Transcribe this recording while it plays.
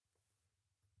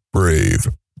Brave,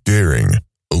 daring,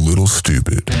 a little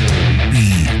stupid. Be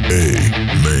a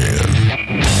man.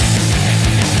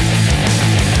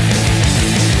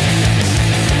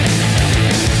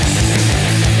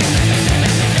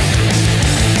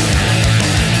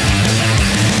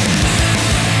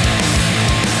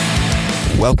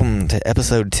 Welcome to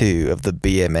episode 2 of the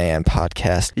Be a Man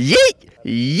podcast. Yeet!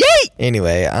 Yeet!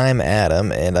 Anyway, I'm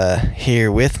Adam, and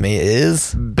here with me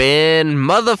is Ben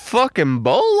motherfucking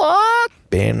Bullock!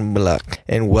 Ben Bullock.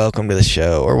 And welcome to the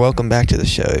show, or welcome back to the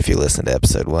show if you listened to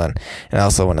episode 1. And I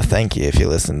also want to thank you if you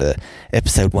listened to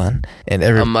episode 1.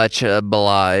 And Much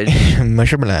obliged.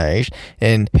 much obliged.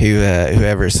 And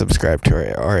whoever subscribed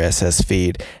to our RSS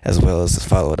feed, as well as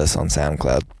followed us on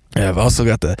SoundCloud. I've also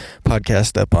got the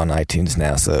podcast up on iTunes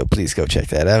now, so please go check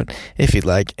that out if you'd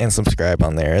like, and subscribe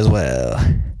on there as well.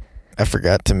 I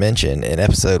forgot to mention in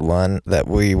episode 1 that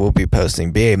we will be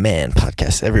posting Be a Man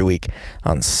podcast every week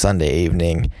on Sunday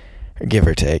evening, give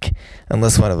or take,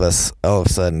 unless one of us all of a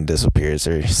sudden disappears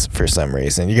or for some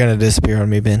reason. You gonna disappear on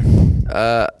me, Ben?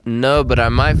 No, but I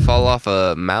might fall off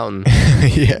a mountain.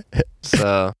 Yeah.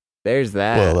 So, there's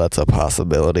that. Well, that's a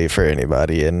possibility for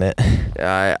anybody, isn't it?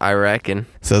 I reckon.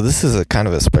 So this is a kind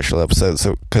of a special episode,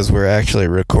 because we're actually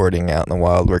recording out in the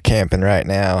wild. We're camping right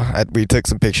now. We took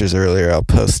some pictures earlier. I'll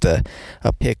post a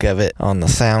pic of it on the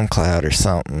SoundCloud or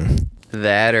something.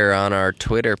 That or on our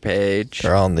Twitter page.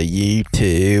 Or on the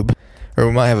YouTube. Or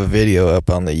we might have a video up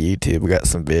on the YouTube. We got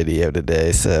some video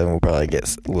today, so we'll probably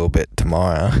get a little bit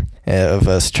tomorrow of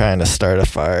us trying to start a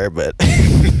fire, but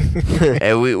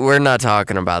Hey, we're not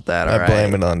talking about that, all I right?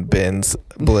 blame it on Ben's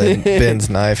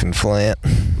knife and flint.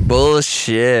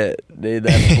 Bullshit. Dude,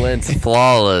 that flint's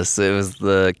flawless. It was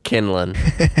the kindling.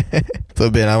 So,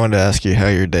 Ben, I wanted to ask you how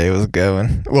your day was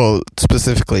going. Well,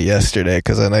 specifically yesterday,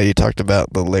 because I know you talked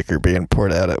about the liquor being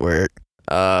poured out at work.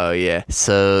 Oh, yeah.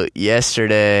 So,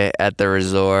 yesterday at the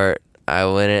resort, I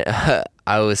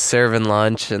was serving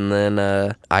lunch, and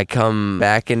then I come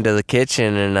back into the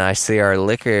kitchen, and I see our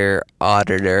liquor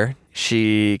auditor.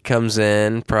 She comes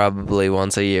in probably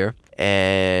once a year,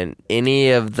 and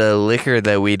any of the liquor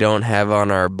that we don't have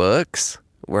on our books,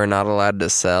 we're not allowed to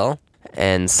sell.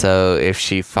 And so if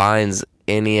she finds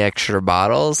any extra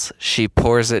bottles, she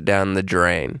pours it down the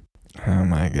drain. Oh,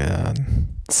 my God.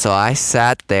 So I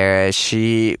sat there as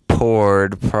she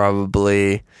poured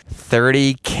probably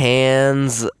 30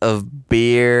 cans of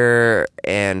beer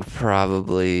and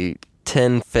probably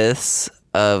 10/5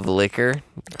 of liquor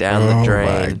down the drain.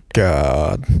 Oh, my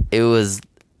God. It was...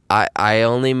 I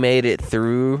only made it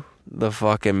through the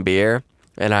fucking beer,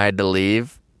 and I had to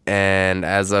leave. And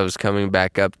as I was coming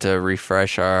back up to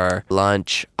refresh our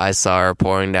lunch, I saw her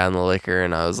pouring down the liquor,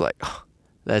 and I was like... Oh,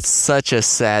 that's such a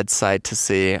sad sight to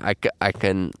see. I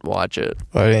couldn't watch it.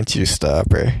 Why didn't you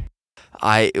stop her?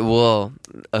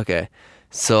 Okay.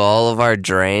 So all of our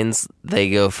drains, they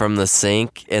go from the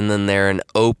sink, and then they're an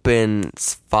open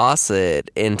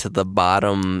faucet into the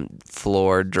bottom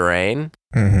floor drain.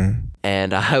 Mm-hmm.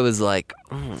 And I was like,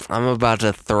 I'm about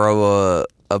to throw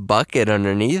a bucket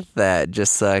underneath that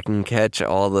just so I can catch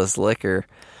all this liquor.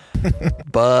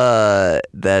 But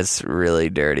that's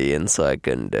really dirty, and so I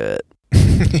couldn't do it.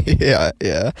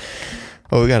 Yeah.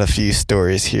 Well, we got a few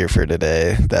stories here for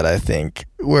today that I think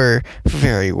were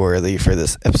very worthy for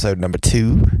this episode number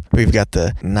 2. We've got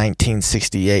the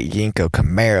 1968 Yenko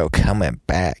Camaro coming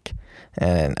back.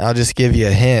 And I'll just give you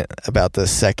a hint about the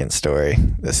second story.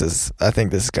 I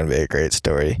think this is going to be a great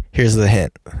story. Here's the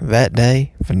hint. That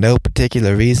day, for no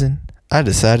particular reason, I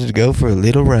decided to go for a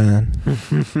little run.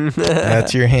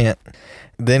 That's your hint.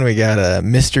 Then we got a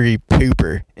mystery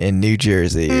pooper in New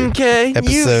Jersey. Okay,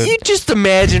 you just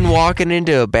imagine walking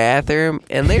into a bathroom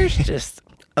and there's just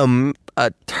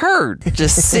a turd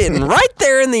just sitting right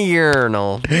there in the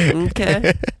urinal.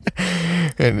 Okay.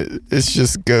 And it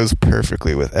just goes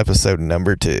perfectly with episode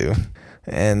number 2.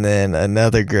 And then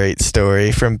another great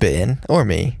story from Ben or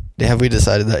me. Have we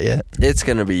decided that yet? It's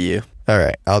gonna be you. All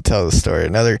right, I'll tell the story.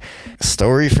 Another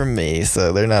story from me,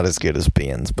 so they're not as good as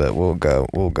Ben's, but we'll go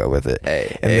with it.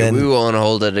 Hey, we won't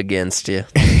hold it against you.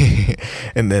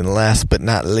 And then last but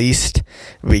not least,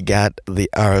 we got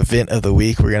our event of the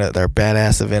week. Our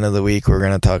badass event of the week. We're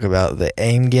gonna talk about the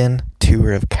Aimgen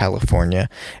Tour of California.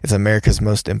 It's America's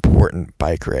most important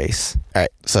bike race. All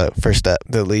right, so first up,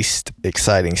 the least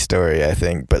exciting story, I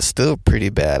think, but still pretty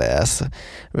badass.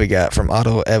 We got from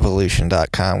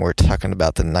AutoEvolution.com. We're talking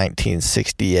about the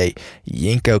 1968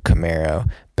 Yenko Camaro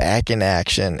back in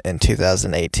action in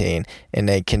 2018 in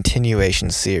a continuation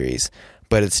series.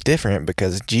 But it's different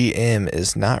because GM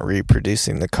is not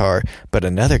reproducing the car, but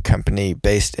another company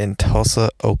based in Tulsa,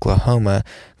 Oklahoma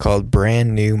called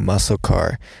Brand New Muscle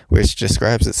Car, which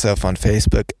describes itself on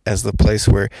Facebook as the place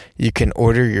where you can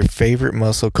order your favorite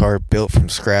muscle car built from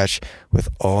scratch with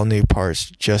all new parts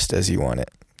just as you want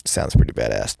it. Sounds pretty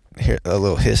badass. Here, a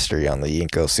little history on the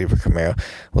Yenko Super Camaro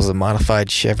was a modified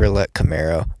Chevrolet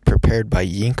Camaro prepared by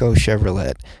Yenko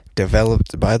Chevrolet,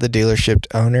 developed by the dealership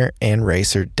owner and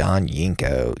racer Don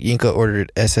Yenko. Yenko ordered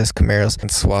SS Camaros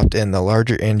and swapped in the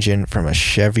larger engine from a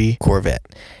Chevy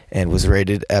Corvette and was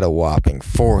rated at a whopping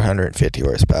 450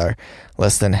 horsepower.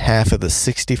 Less than half of the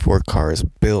 64 cars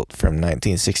built from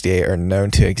 1968 are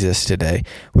known to exist today,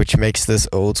 which makes this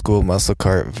old school muscle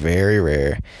car very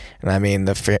rare. And I mean,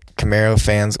 the Camaro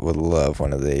fans would love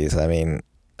one of these. I mean,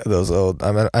 those old,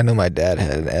 I know my dad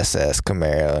had an SS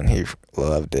Camaro and he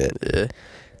loved it. Yeah.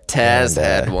 Taz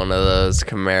had one of those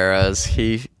Camaros.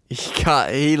 He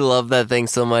loved that thing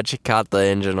so much he caught the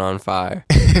engine on fire.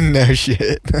 No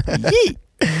shit.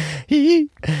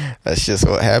 That's just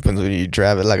what happens when you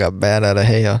drive it like a bat out of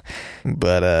hell.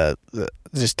 But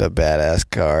just a badass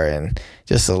car, and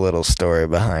just a little story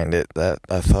behind it that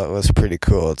I thought was pretty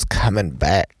cool. It's coming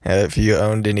back. Have you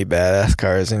owned any badass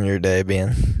cars in your day,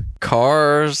 Ben?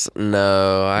 Cars?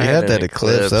 No. I had that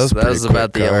Eclipse. That was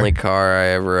about the only car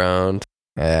I ever owned.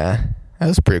 Yeah, that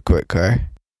was a pretty quick car.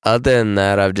 Other than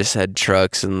that, I've just had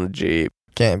trucks and the Jeep.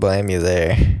 Can't blame you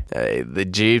there. Hey, the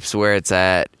Jeep's where it's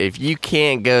at. If you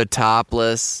can't go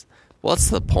topless,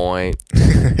 what's the point? All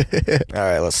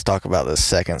right, let's talk about the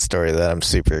second story that I'm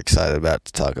super excited about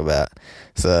to talk about.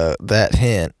 So that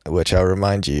hint, which I'll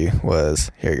remind you,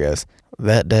 was, here it goes.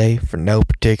 That day, for no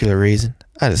particular reason,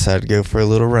 I decided to go for a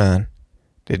little run.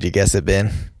 Did you guess it,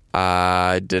 Ben?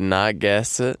 I did not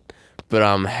guess it, but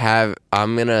I'm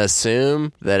gonna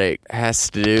assume that it has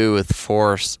to do with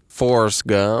Forrest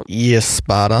Gump. Yes,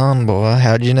 spot on, boy.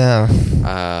 How'd you know?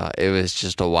 It was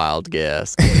just a wild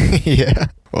guess. Yeah.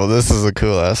 Well, this is a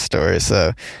cool-ass story.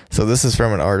 So this is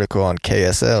from an article on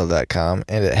KSL.com,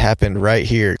 and it happened right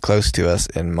here close to us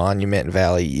in Monument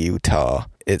Valley, Utah.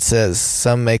 It says,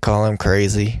 some may call him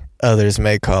crazy, others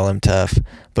may call him tough,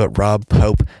 but Rob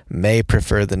Pope may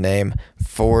prefer the name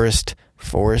Forrest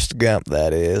Gump,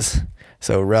 that is.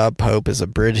 So Rob Pope is a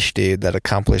British dude that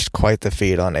accomplished quite the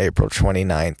feat on April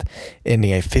 29th,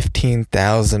 ending a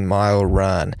 15,000-mile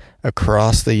run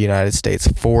across the United States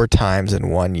 4 times in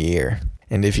 1 year.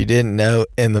 And if you didn't know,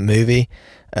 in the movie,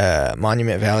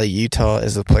 Monument Valley, Utah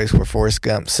is the place where Forrest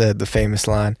Gump said the famous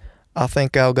line, "I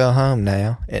think I'll go home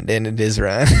now," and ended his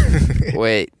run.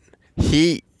 Wait,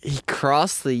 he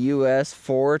crossed the U.S.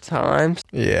 4 times?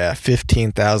 Yeah,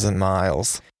 15,000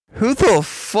 miles. Who the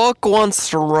fuck wants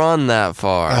to run that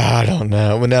far? I don't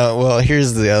know. Well,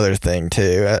 here's the other thing,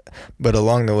 too. But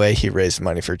along the way, he raised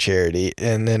money for charity.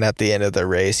 And then at the end of the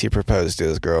race, he proposed to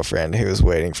his girlfriend who was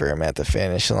waiting for him at the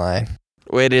finish line.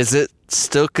 Wait, is it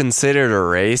still considered a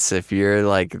race if you're,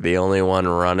 like, the only one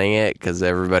running it because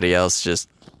everybody else just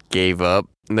gave up?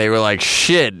 And they were like,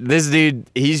 shit, this dude,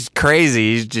 he's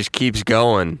crazy. He just keeps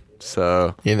going.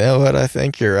 So, you know what? I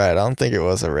think you're right. I don't think it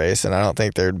was a race, and I don't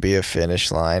think there'd be a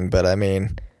finish line. But I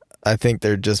mean, I think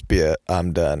there'd just be a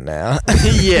 "I'm done now."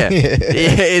 Yeah,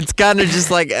 it's kind of just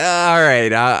like, all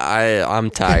right, I'm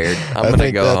tired. I'm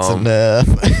gonna go home. Enough.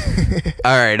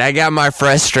 All right, I got my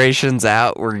frustrations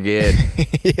out. We're good.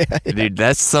 Yeah. Dude,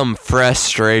 that's some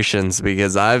frustrations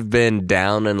because I've been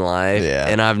down in life,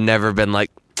 and I've never been like,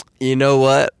 you know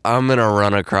what? I'm going to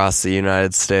run across the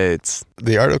United States.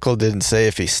 The article didn't say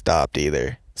if he stopped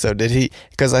either. So did he?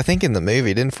 Because I think in the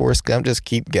movie, didn't Forrest Gump just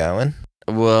keep going?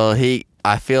 Well,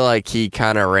 I feel like he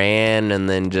kind of ran and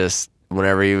then just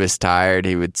whenever he was tired,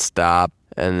 he would stop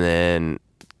and then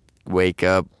wake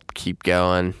up, keep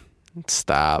going,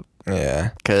 stop. Yeah.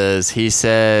 Because he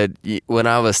said, when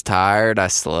I was tired, I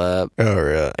slept. Oh,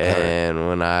 really? And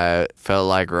when I felt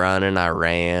like running, I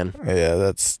ran.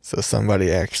 Yeah, so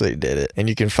somebody actually did it. And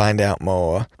you can find out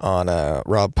more on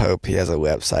Rob Pope. He has a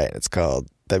website. It's called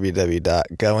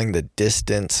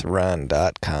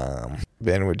www.goingthedistancerun.com.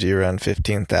 Ben, would you run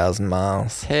 15,000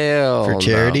 miles? Hell for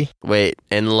charity? No. Wait,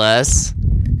 unless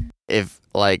if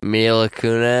like Mila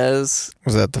Kunis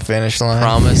was at the finish line,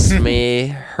 promised me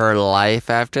her life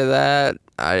after that,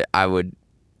 I would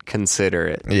consider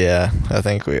it. Yeah, I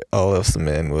think all of us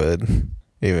men would,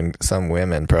 even some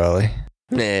women probably.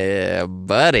 Yeah,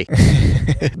 buddy.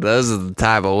 Those are the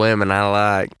type of women I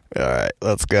like. All right,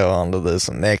 let's go on to this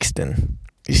next. And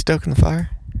you stoking the fire?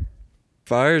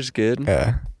 Fire's good.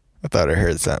 Yeah. I thought I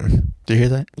heard something. Did you hear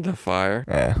that? The fire.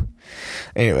 Yeah.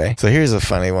 Anyway, so here's a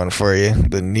funny one for you.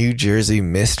 The New Jersey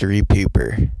Mystery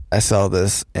Pooper. I saw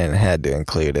this and had to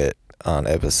include it on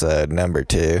episode number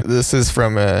 2. This is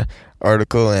from a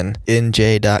article in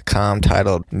NJ.com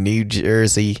titled New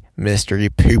Jersey Mystery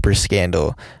Pooper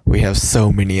Scandal. We have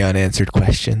so many unanswered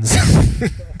questions.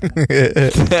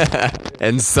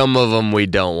 And some of them we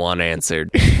don't want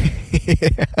answered.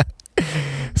 Yeah.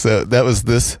 So that was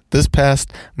this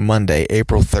past Monday,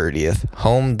 April 30th.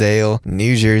 Holmdel,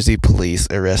 New Jersey police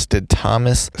arrested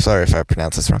Thomas, sorry if I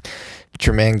pronounce this wrong,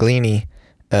 Tremanglini,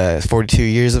 42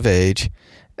 years of age,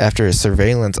 after a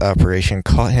surveillance operation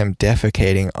caught him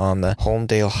defecating on the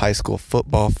Holmdel High School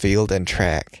football field and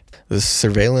track. The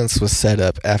surveillance was set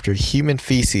up after human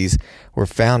feces were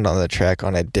found on the track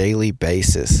on a daily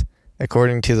basis.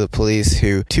 According to the police,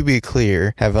 who, to be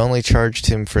clear, have only charged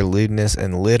him for lewdness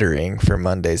and littering for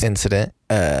Monday's incident.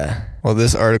 Well,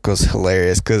 this article's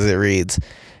hilarious because it reads,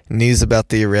 news about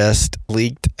the arrest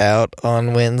leaked out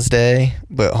on Wednesday,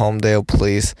 but Holmdel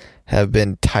police have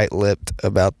been tight-lipped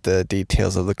about the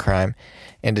details of the crime,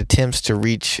 and attempts to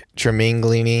reach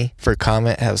Tremanglini for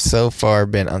comment have so far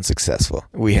been unsuccessful.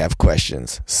 We have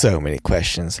questions, so many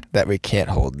questions, that we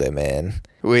can't hold them in.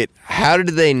 Wait, how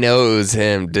did they know it was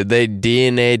him? Did they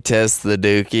DNA test the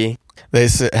dookie? They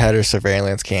had her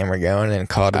surveillance camera going and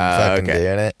caught him fucking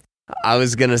doing it. I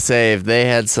was gonna say, if they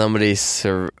had somebody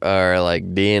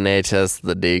DNA test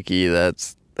the dookie,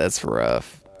 that's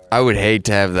rough. I would hate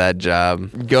to have that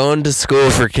job. Going to school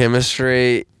for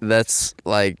chemistry, that's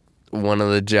like one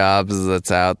of the jobs that's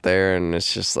out there, and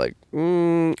it's just like,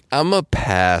 I'm a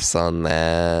pass on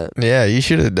that. Yeah, you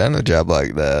should have done a job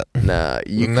like that. Nah,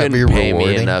 you Wouldn't couldn't that be pay me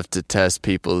rewarding? enough to test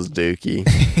people's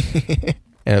dookie.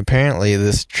 And apparently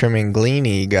this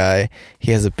Tremanglini guy,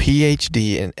 he has a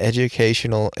PhD in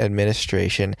educational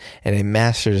administration and a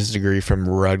master's degree from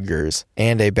Rutgers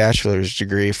and a bachelor's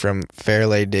degree from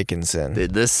Fairleigh Dickinson.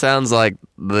 Dude, this sounds like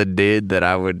the dude that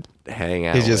I would hang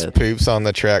out He just with. poops on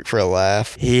the track for a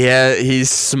laugh.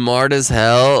 He's smart as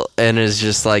hell and is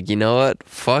just like, you know what?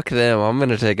 Fuck them. I'm going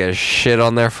to take a shit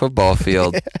on their football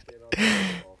field.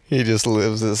 He just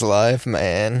lives his life,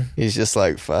 man. He's just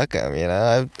like, fuck him, you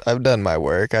know? I've done my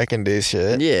work. I can do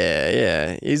shit.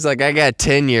 Yeah. He's like, I got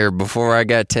tenure before I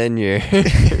got tenure.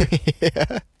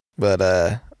 Yeah.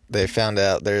 But they found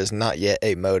out there is not yet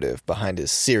a motive behind his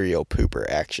serial pooper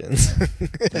actions.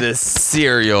 The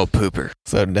serial pooper.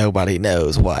 So nobody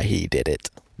knows why he did it.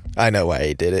 I know why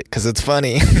he did it, because it's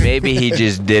funny. Maybe he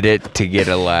just did it to get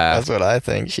a laugh. That's what I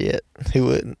think, shit. Who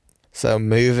wouldn't? So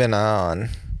moving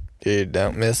on. Dude,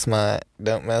 don't mess up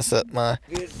my...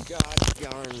 Good God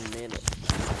darn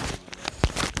minute.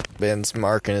 Ben's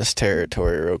marking his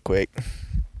territory real quick.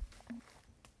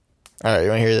 Alright, you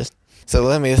want to hear this? So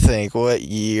let me think, what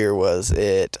year was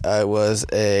it? I was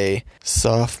a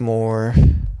sophomore.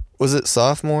 Was it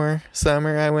sophomore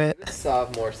summer I went?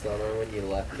 Sophomore summer when you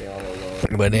left me all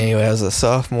alone. But anyway, I was a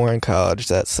sophomore in college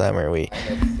that summer. I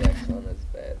had sex on his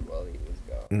bed while he was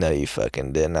gone. No, you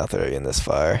fucking didn't. I'll throw you in this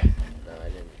fire. No, I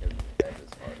didn't, because his bed was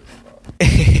hard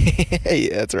as fuck.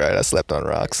 Yeah, that's right. I slept on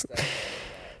rocks.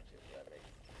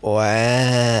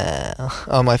 Wow.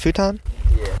 On my futon?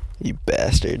 Yeah. You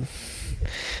bastard.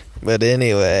 But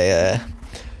anyway,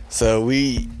 so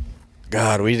we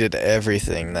did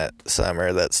everything that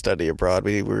summer, that study abroad.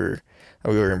 We were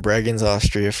in Bregenz,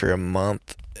 Austria for a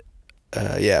month.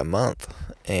 A month.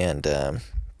 And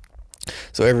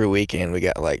so every weekend we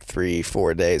got like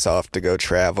 3-4 days off to go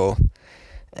travel.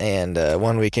 And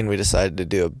one weekend we decided to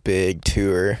do a big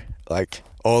tour, like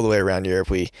all the way around Europe.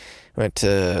 We went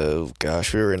to,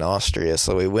 we were in Austria,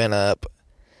 so we went up.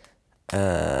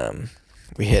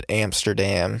 We hit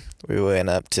Amsterdam. We went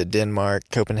up to Denmark,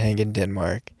 Copenhagen,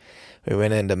 Denmark. We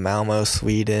went into Malmo,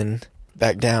 Sweden,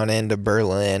 back down into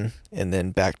Berlin, and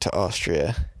then back to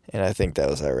Austria. And I think that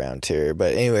was our round tour.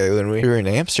 But anyway, when we were in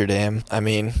Amsterdam, I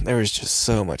mean, there was just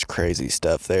so much crazy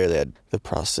stuff there. They had the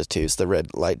prostitutes, the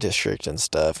red light district and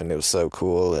stuff, and it was so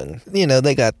cool. And, you know,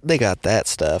 they got that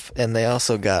stuff. And they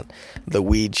also got the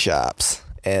weed shops.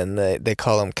 And they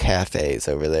call them cafes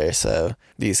over there. So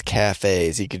these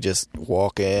cafes, you could just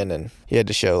walk in and you had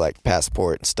to show like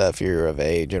passport and stuff, you're of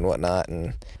age and whatnot,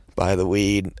 and buy the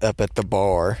weed up at the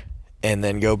bar and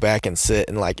then go back and sit.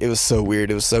 And like, it was so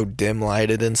weird. It was so dim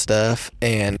lighted and stuff.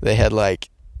 And they had like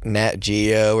Nat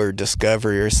Geo or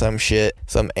Discovery or some shit,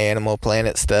 some Animal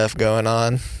Planet stuff going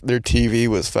on. Their TV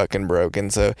was fucking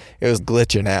broken, so it was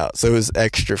glitching out. So it was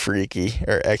extra freaky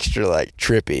or extra like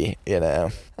trippy, you know.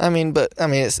 I mean,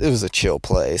 it was a chill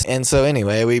place. And so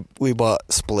anyway, we bought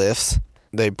spliffs.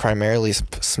 They primarily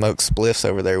smoke spliffs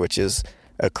over there, which is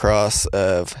a cross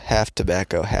of half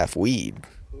tobacco, half weed.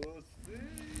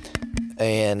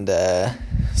 And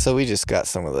so we just got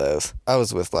some of those. I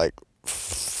was with like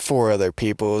 4 other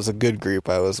people. It was a good group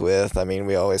I was with. I mean,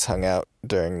 we always hung out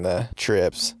during the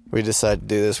trips. We decided to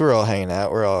do this. We're all hanging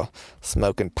out. We're all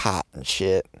smoking pot and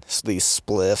shit. These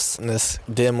spliffs in this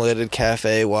dim-lighted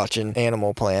cafe watching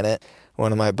Animal Planet.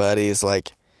 One of my buddies,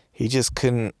 like, he just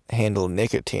couldn't handle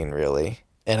nicotine, really.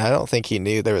 And I don't think he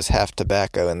knew there was half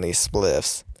tobacco in these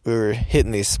spliffs. We were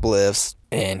hitting these spliffs,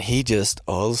 and he just,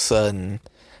 all of a sudden,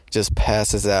 just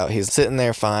passes out. He's sitting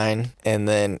there fine, and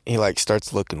then he, like,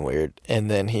 starts looking weird. And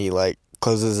then he, like,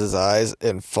 closes his eyes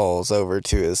and falls over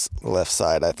to his left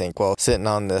side, I think, while sitting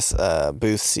on this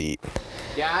booth seat.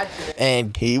 Gotcha.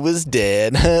 And he was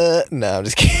dead. No, I'm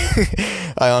just kidding.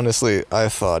 I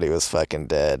thought he was fucking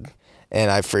dead.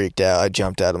 And I freaked out. I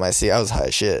jumped out of my seat. I was high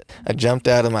as shit. I jumped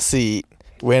out of my seat,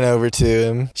 went over to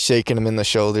him, shaking him in the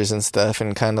shoulders and stuff,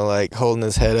 and kind of like holding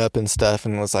his head up and stuff,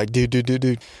 and was like, dude.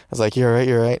 I was like, you're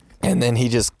right. And then he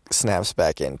just snaps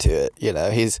back into it. You know,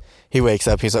 he wakes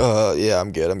up. He's like, oh, yeah,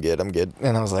 I'm good.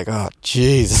 And I was like, oh,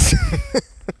 Jesus.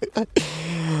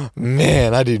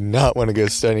 Man, I do not want to go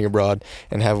studying abroad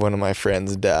and have one of my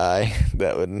friends die.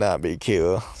 That would not be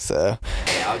cool. So,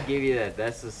 Hey, I'll give you that.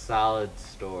 That's a solid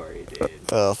story, dude.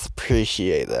 I'll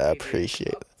appreciate that.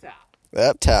 Top.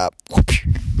 Up top.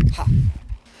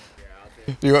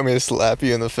 You want me to slap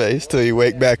you in the face till you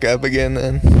wake back up again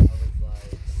then?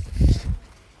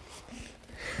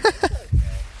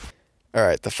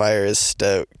 Alright, the fire is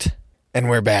stoked. And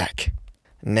we're back.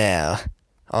 Now,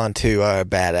 on to our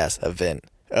badass event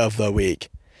of the week.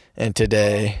 And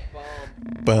today...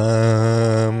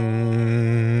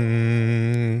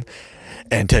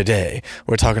 And today,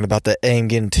 we're talking about the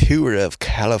Amgen Tour of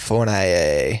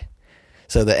California.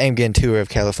 So the Amgen Tour of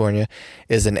California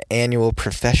is an annual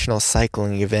professional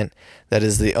cycling event that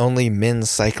is the only men's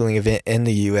cycling event in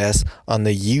the U.S. on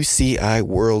the UCI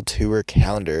World Tour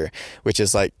calendar, which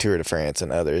is like Tour de France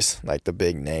and others, like the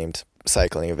big named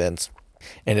cycling events.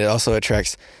 And it also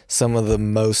attracts some of the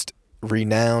most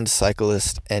renowned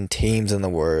cyclists and teams in the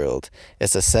world.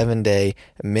 It's a 7-day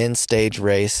men's stage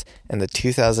race, and the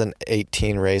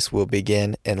 2018 race will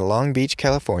begin in Long Beach,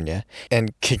 California,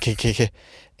 and conclude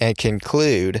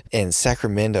in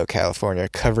Sacramento, California,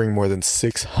 covering more than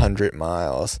 600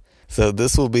 miles. So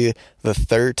this will be the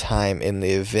 3rd time in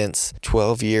the event's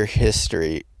 12-year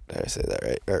history. Did I say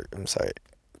that right? I'm sorry,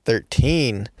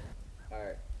 13. All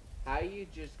right. How are you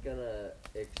just gonna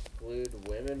exclude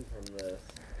women from this?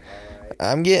 All right.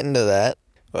 I'm getting to that.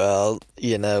 Well,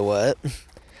 you know what?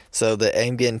 So the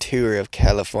Amgen Tour of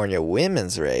California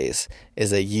women's race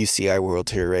is a UCI World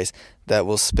Tour race that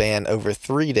will span over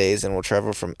 3 days and will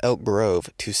travel from Elk Grove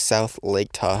to South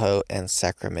Lake Tahoe and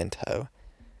Sacramento.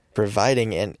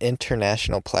 Providing an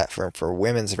international platform for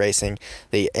women's racing,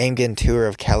 the Amgen Tour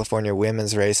of California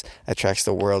women's race attracts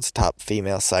the world's top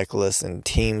female cyclists and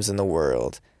teams in the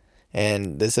world.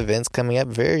 And this event's coming up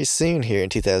very soon here in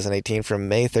 2018 from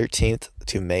May 13th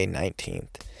to May 19th.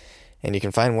 And you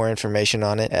can find more information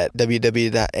on it at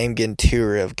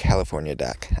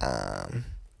www.amgentourofcalifornia.com.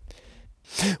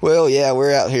 Well, yeah,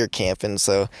 we're out here camping,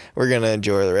 so we're going to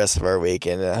enjoy the rest of our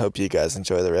weekend, and I hope you guys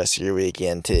enjoy the rest of your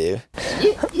weekend, too.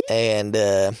 And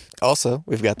also,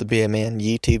 we've got the Be A Man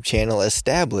YouTube channel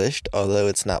established, although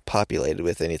it's not populated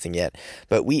with anything yet.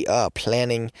 But we are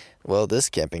planning, well, this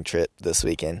camping trip this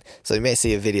weekend, so you may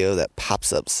see a video that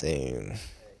pops up soon.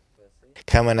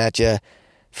 Coming at you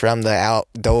from the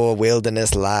outdoor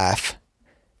wilderness life.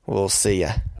 We'll see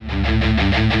ya.